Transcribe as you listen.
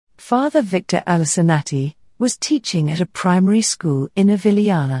Father Victor Alicinati was teaching at a primary school in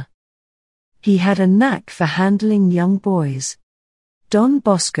Avellana. He had a knack for handling young boys. Don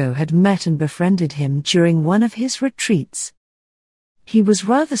Bosco had met and befriended him during one of his retreats. He was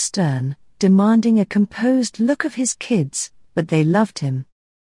rather stern, demanding a composed look of his kids, but they loved him.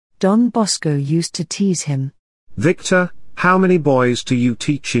 Don Bosco used to tease him. "Victor, how many boys do you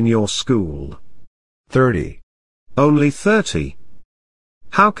teach in your school?" 30. "Only 30?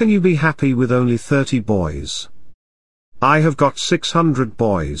 How can you be happy with only 30 boys? I have got 600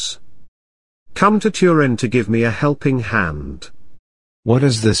 boys. Come to Turin to give me a helping hand." What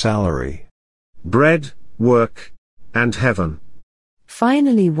is the salary? "Bread, work, and heaven."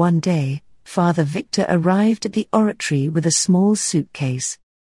 Finally one day, Father Victor arrived at the oratory with a small suitcase.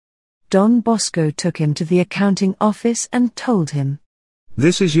 Don Bosco took him to the accounting office and told him,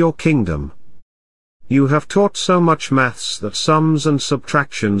 "This is your kingdom. You have taught so much maths that sums and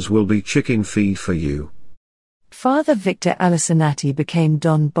subtractions will be chicken feed for you." Father Victor Alicinati became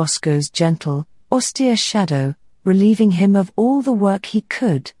Don Bosco's gentle, austere shadow, relieving him of all the work he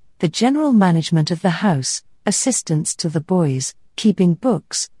could, the general management of the house, assistance to the boys, keeping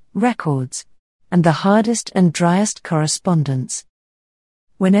books, records, and the hardest and driest correspondence.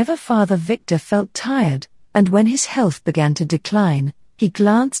 Whenever Father Victor felt tired, and when his health began to decline, he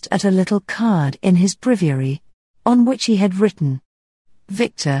glanced at a little card in his breviary, on which he had written,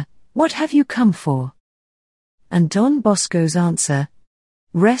 "Victor, what have you come for?" And Don Bosco's answer,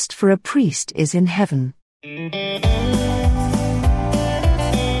 "Rest for a priest is in heaven."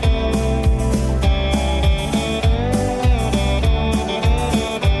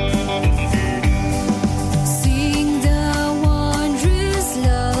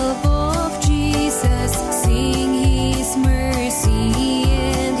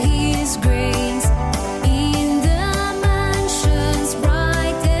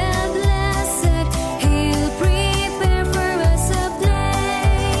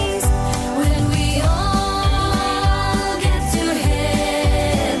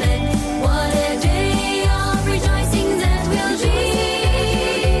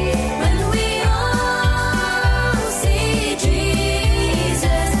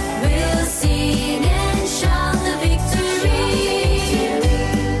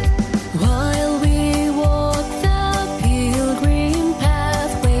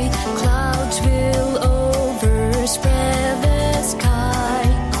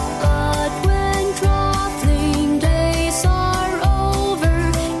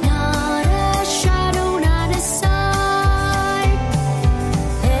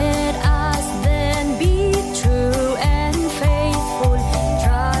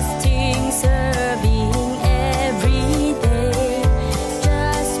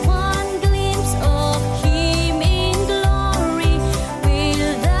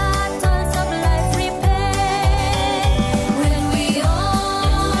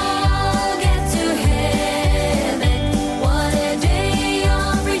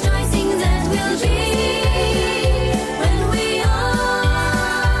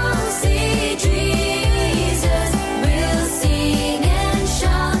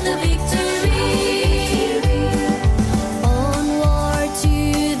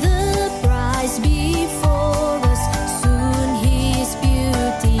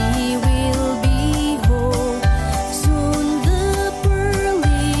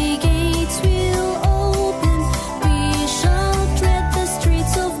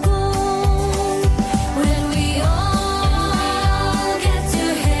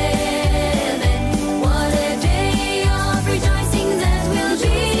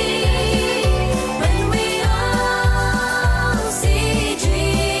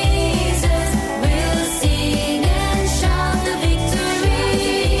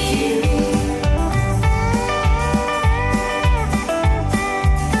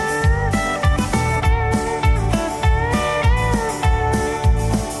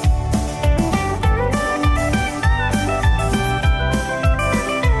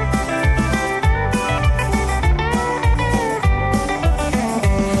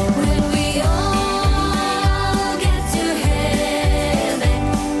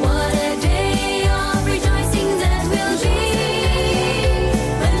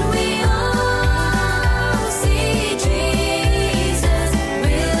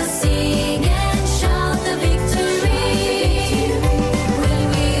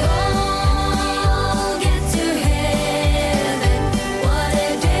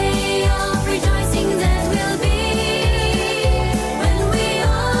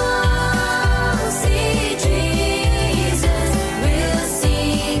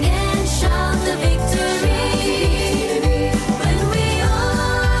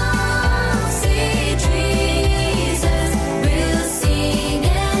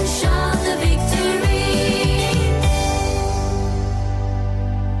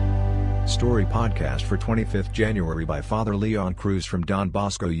 Story podcast for 25th January by Father Leon Cruz from Don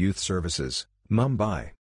Bosco Youth Services, Mumbai.